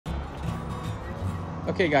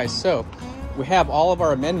Okay guys, so we have all of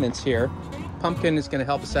our amendments here. Pumpkin is going to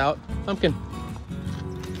help us out. Pumpkin.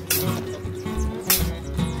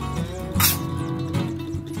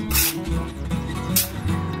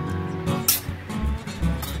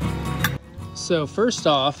 So first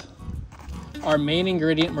off, our main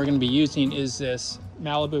ingredient we're going to be using is this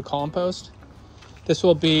Malibu compost. This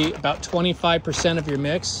will be about 25% of your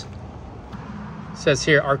mix. It says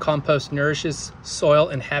here, our compost nourishes soil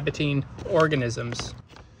inhabiting organisms.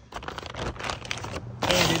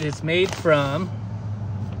 And it is made from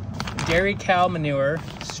dairy cow manure,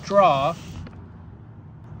 straw,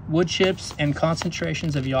 wood chips, and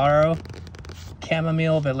concentrations of yarrow,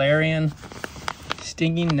 chamomile, valerian,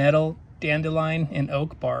 stinging nettle, dandelion, and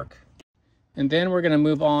oak bark. And then we're going to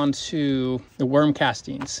move on to the worm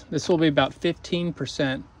castings. This will be about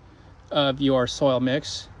 15% of your soil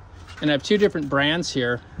mix. And I have two different brands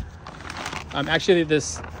here. Actually,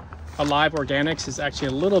 this Alive Organics is actually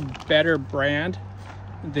a little better brand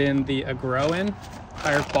than the Agroin,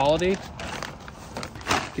 higher quality. You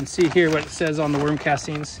can see here what it says on the worm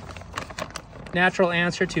castings. Natural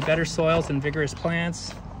answer to better soils and vigorous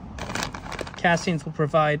plants. Castings will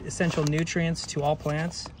provide essential nutrients to all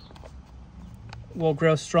plants. Will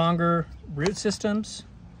grow stronger root systems.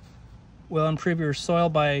 Will improve your soil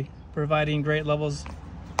by providing great levels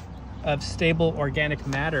of stable organic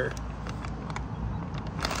matter.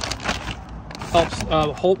 Helps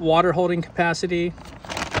hold water holding capacity.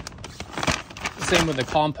 Same with the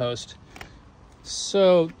compost.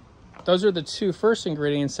 So those are the two first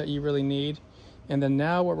ingredients that you really need. And then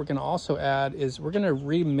now what we're going to also add is we're going to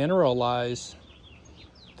remineralize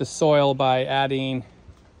the soil by adding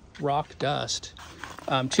rock dust.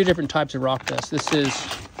 Two different types of rock dust.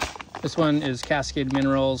 This one is Cascade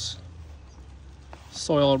Minerals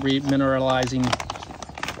soil remineralizing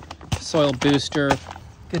soil booster.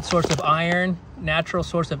 Good source of iron, natural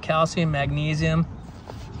source of calcium, magnesium,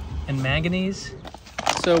 and manganese.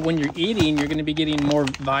 So when you're eating, you're going to be getting more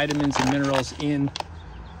vitamins and minerals in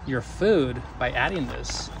your food by adding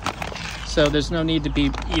this. So there's no need to be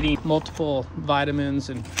eating multiple vitamins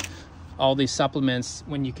and all these supplements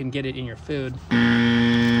when you can get it in your food.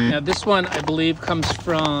 Now this one I believe comes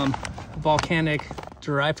from volcanic,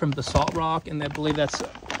 derived from basalt rock, and I believe that's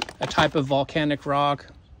a type of volcanic rock.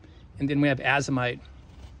 And then we have azomite,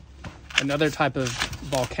 another type of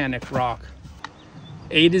volcanic rock.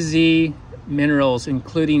 A to Z Minerals,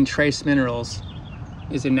 including trace minerals,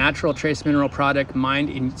 is a natural trace mineral product mined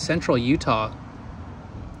in central Utah.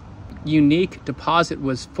 Unique deposit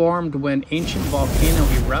was formed when ancient volcano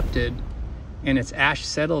erupted and its ash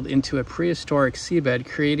settled into a prehistoric seabed,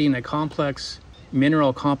 creating a complex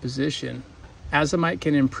mineral composition. Azomite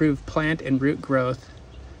can improve plant and root growth,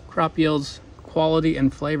 crop yields, quality,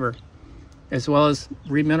 and flavor, as well as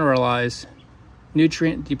remineralize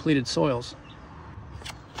nutrient-depleted soils.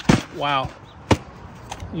 Wow,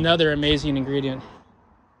 another amazing ingredient.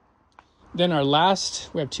 Then our last,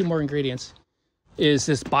 we have two more ingredients, is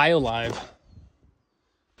this BioLive.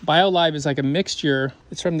 BioLive is like a mixture.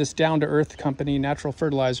 It's from this down-to-earth company, Natural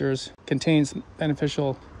Fertilizers. Contains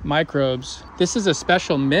beneficial microbes. This is a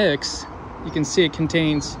special mix. You can see it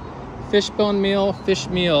contains fish bone meal, fish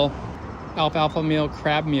meal, alfalfa meal,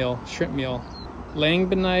 crab meal, shrimp meal,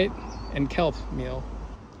 langbeinite, and kelp meal.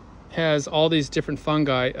 Has all these different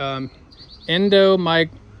fungi.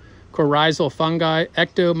 Endomycorrhizal fungi,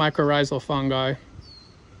 ectomycorrhizal fungi,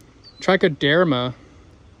 trichoderma,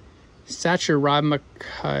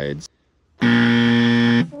 saccharomyces,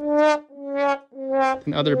 and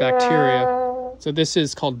other bacteria. So this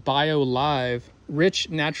is called BioLive, rich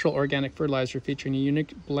natural organic fertilizer featuring a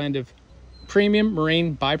unique blend of premium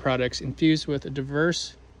marine byproducts infused with a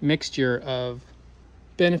diverse mixture of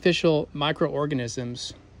beneficial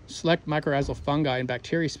microorganisms, select mycorrhizal fungi and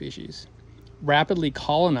bacteria species. Rapidly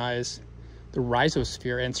colonize the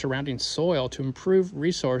rhizosphere and surrounding soil to improve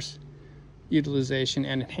resource utilization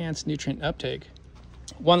and enhance nutrient uptake.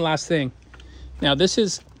 One last thing. Now this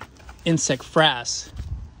is insect frass.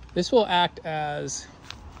 This will act as,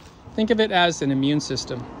 think of it as an immune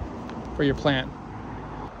system for your plant.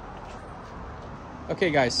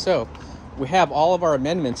 Okay guys, so we have all of our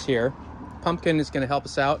amendments here. Pumpkin is going to help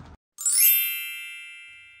us out.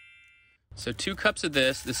 So 2 cups of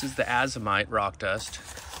this is the azomite rock dust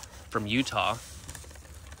from Utah.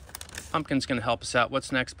 Pumpkin's going to help us out.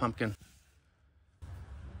 What's next, Pumpkin?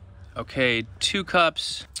 Okay, 2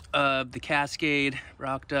 cups of the Cascade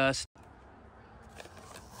rock dust.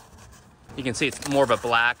 You can see it's more of a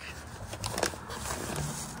black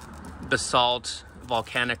basalt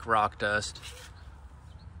volcanic rock dust,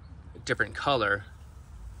 different color.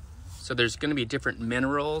 So there's going to be different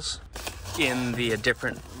minerals in the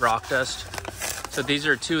different rock dust. So these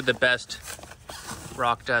are two of the best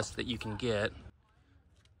rock dust that you can get.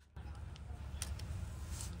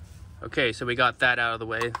 Okay, so we got that out of the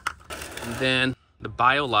way. And then the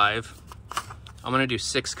BioLive, I'm gonna do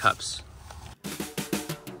 6 cups.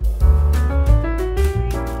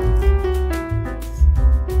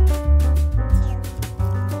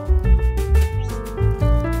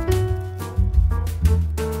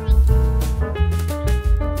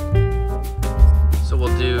 So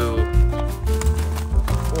we'll do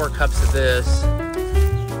 4 cups of this.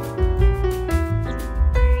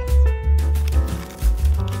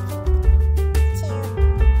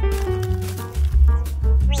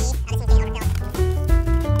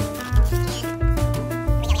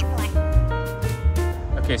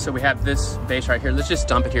 Okay, so we have this base right here. Let's just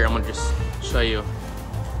dump it here. I'm gonna just show you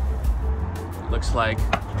what it looks like.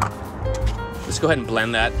 Let's go ahead and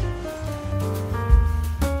blend that.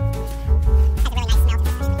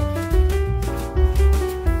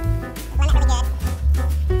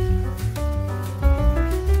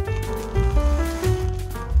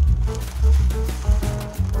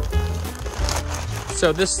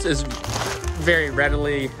 So this is very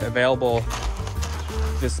readily available.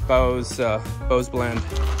 This Bose Blend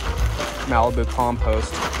Malibu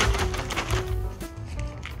compost.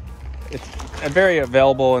 It's very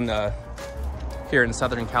available in here in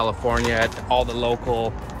Southern California at all the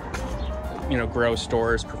local, grow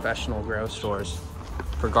stores, professional grow stores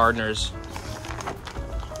for gardeners.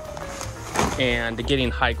 And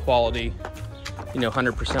getting high quality,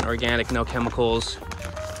 100% organic, no chemicals.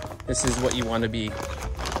 This is what you want to be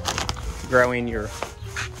growing your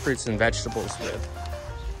fruits and vegetables with.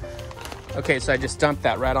 Okay, so I just dumped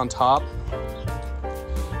that right on top.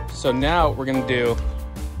 So now what we're gonna do,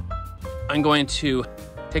 I'm going to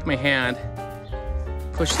take my hand,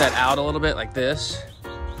 push that out a little bit like this.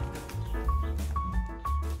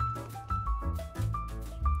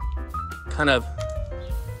 Kind of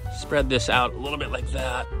spread this out a little bit like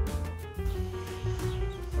that.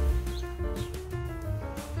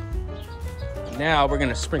 Now we're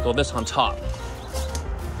gonna sprinkle this on top.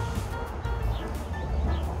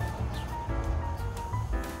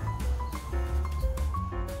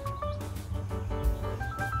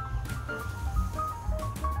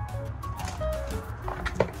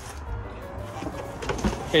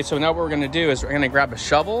 Okay, so now what we're gonna do is we're gonna grab a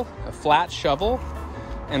shovel, a flat shovel,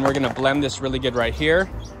 and we're gonna blend this really good right here.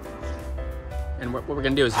 And what we're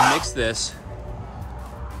gonna do is mix this,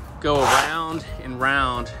 go around and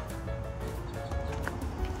round.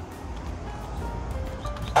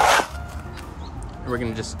 And we're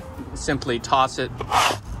gonna just simply toss it,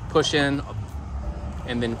 push in,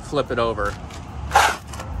 and then flip it over.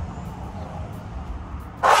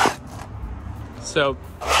 So,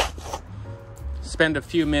 spend a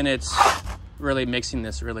few minutes really mixing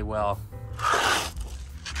this really well.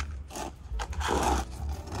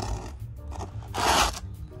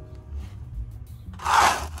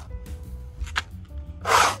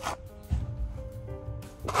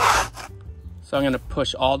 So I'm gonna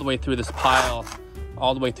push all the way through this pile,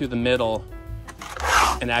 all the way through the middle,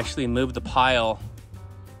 and actually move the pile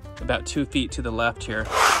about 2 feet to the left here.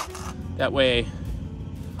 That way,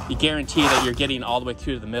 you guarantee that you're getting all the way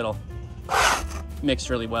through to the middle.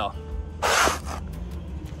 Mix really well.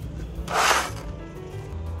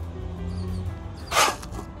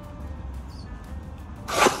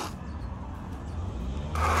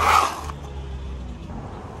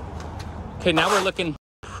 Okay, now we're looking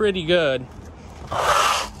pretty good.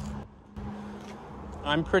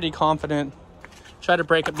 I'm pretty confident. Try to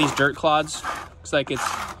break up these dirt clods. Looks like it's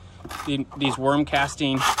these worm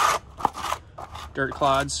casting dirt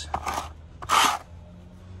clods.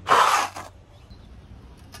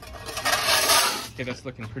 Okay, that's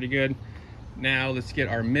looking pretty good. Now let's get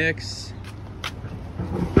our mix.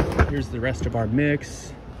 Here's the rest of our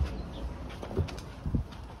mix.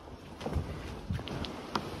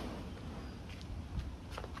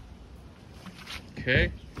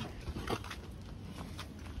 Okay.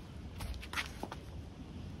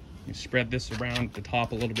 You spread this around the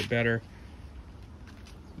top a little bit better.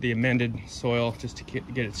 The amended soil, just to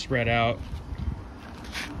get it spread out.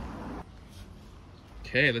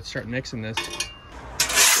 Okay, let's start mixing this.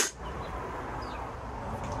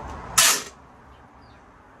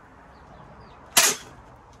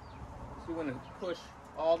 So you want to push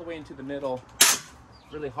all the way into the middle,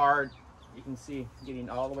 really hard. You can see getting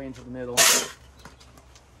all the way into the middle.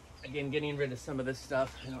 Again, getting rid of some of this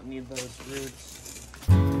stuff. I don't need those roots.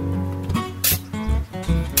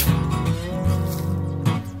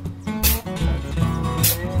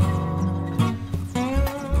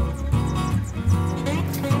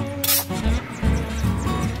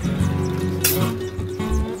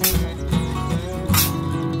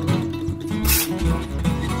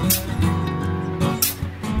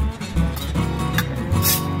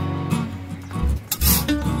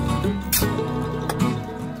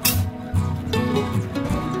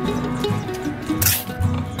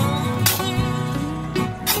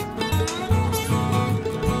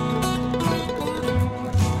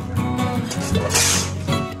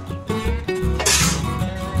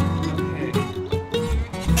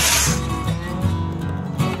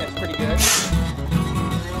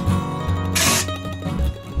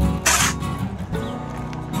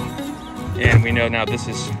 know now this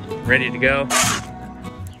is ready to go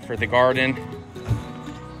for the garden.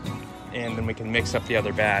 And then we can mix up the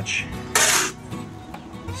other batch.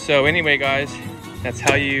 So anyway, guys, that's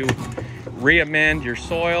how you re-amend your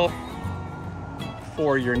soil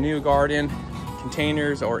for your new garden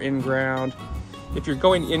containers or in ground. If you're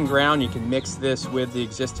going in ground, you can mix this with the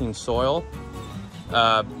existing soil.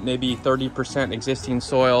 Maybe 30% existing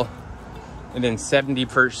soil and then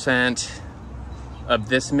 70% of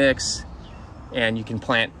this mix, and you can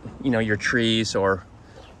plant, you know, your trees or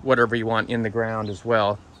whatever you want in the ground as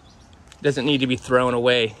well. It doesn't need to be thrown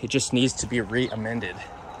away, it just needs to be re-amended.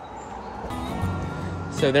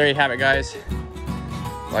 So there you have it, guys.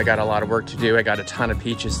 Well, I got a lot of work to do. I got a ton of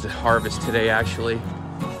peaches to harvest today, actually.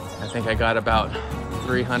 I think I got about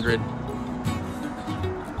 300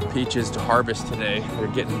 peaches to harvest today. They're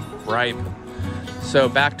getting ripe. So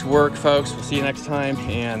back to work, folks. We'll see you next time,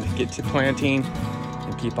 and get to planting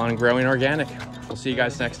and keep on growing organic. We'll see you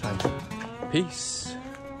guys next time. Peace.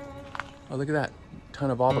 Oh, look at that.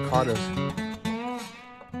 Ton of avocados.